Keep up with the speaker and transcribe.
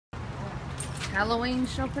Halloween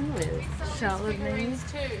shopping with Charlotte Mead.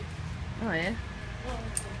 Oh yeah.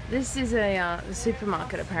 This is a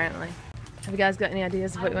supermarket apparently. Have you guys got any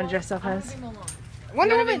ideas of what you want to dress up as?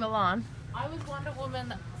 Wonder Woman. Milan. I was Wonder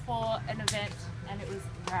Woman for an event and it was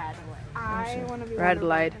Rad Away. I want to be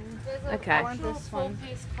Radelaide. Okay. I want this one.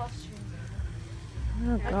 Four-piece costume.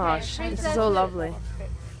 Oh gosh, this is all lovely.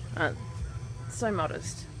 So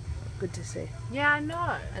modest. Good to see. Yeah, I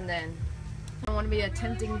know. And then I want to be a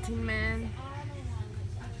tempting tin man.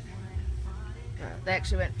 They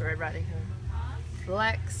actually went for Red Riding Hood.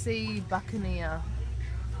 Black Sea Buccaneer.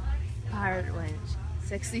 Pirate wench.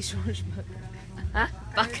 Sexy swashbuckler.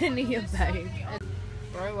 Buccaneer babe.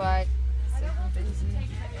 Roy White.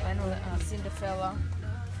 And Cinderella.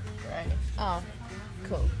 Great. Oh,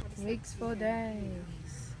 cool. Weeks for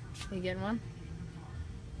days. You getting one?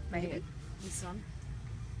 Maybe. This one.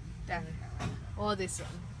 Damn. Or this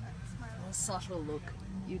one. A subtle look.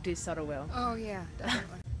 You do subtle well. Oh yeah,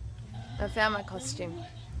 definitely. I found my costume.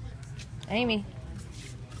 Amy.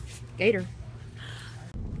 Gator.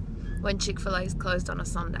 When Chick-fil-A is closed on a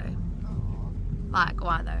Sunday. Like,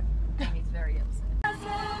 why though? Amy's very upset.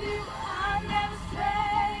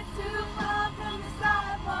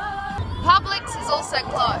 Publix is also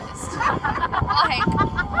closed. Like,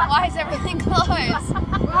 why is everything closed?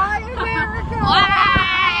 Why America?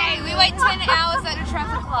 Why? We wait 10 hours at a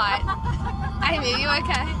traffic light. Amy, are you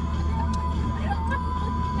okay?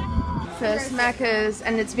 First Maccas,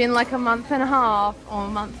 and it's been like a month and a half or a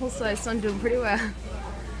month or so I'm doing pretty well.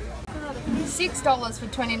 $6 for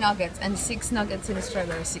 20 nuggets, and 6 nuggets in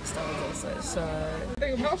Australia are $6 also. So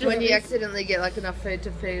when you accidentally get like enough food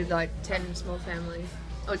to feed like 10 small families,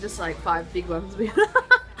 or just like 5 big ones.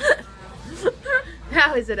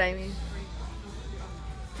 How is it, Amy?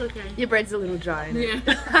 It's okay. Your bread's a little dry. Yeah.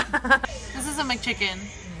 This is a McChicken.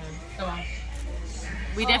 Go on.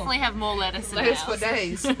 We definitely have more lettuce in Lettuce ours. for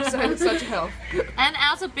days. So such help. And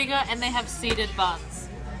ours are bigger and they have seeded buns.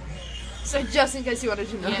 So just in case you wanted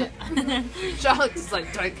to know. Yeah. Charlotte just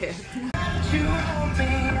like don't care.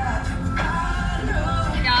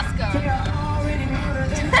 Ask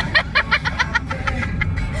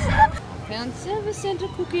Found Service Centre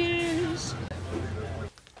cookies.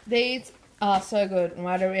 These are so good.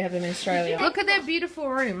 Why don't we have them in Australia? Look at their beautiful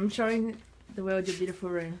room. I'm showing the world your beautiful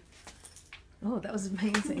room. Oh, that was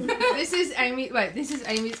amazing. This is Amy. Wait, this is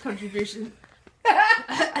Amy's contribution.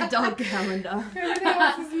 A dog calendar. Everything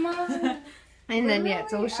else is mine. And then yeah,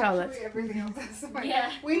 it's all Charlotte's. Everything else is mine.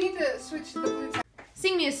 Yeah. We need to switch to the blue.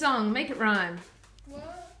 Sing me a song. Make it rhyme.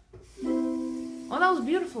 What? Oh, that was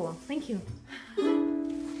beautiful. Thank you.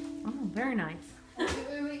 Oh, very nice.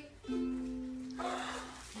 Wait.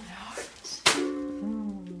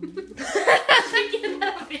 Get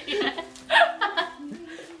out of here.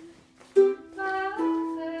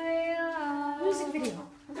 Music video.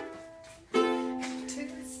 To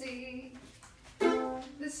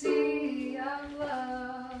the sea of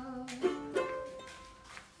love.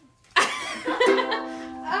 I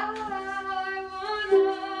wanna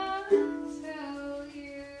tell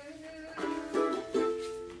you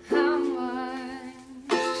how much.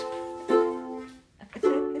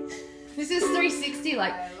 This is 360,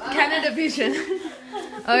 like Canada vision.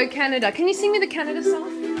 Oh, Canada. Can you sing me the Canada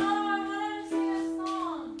song? No, I want to sing a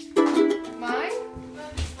song. Mine? No,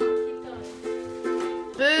 just keep going.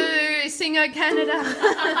 Boo! Sing Oh Canada.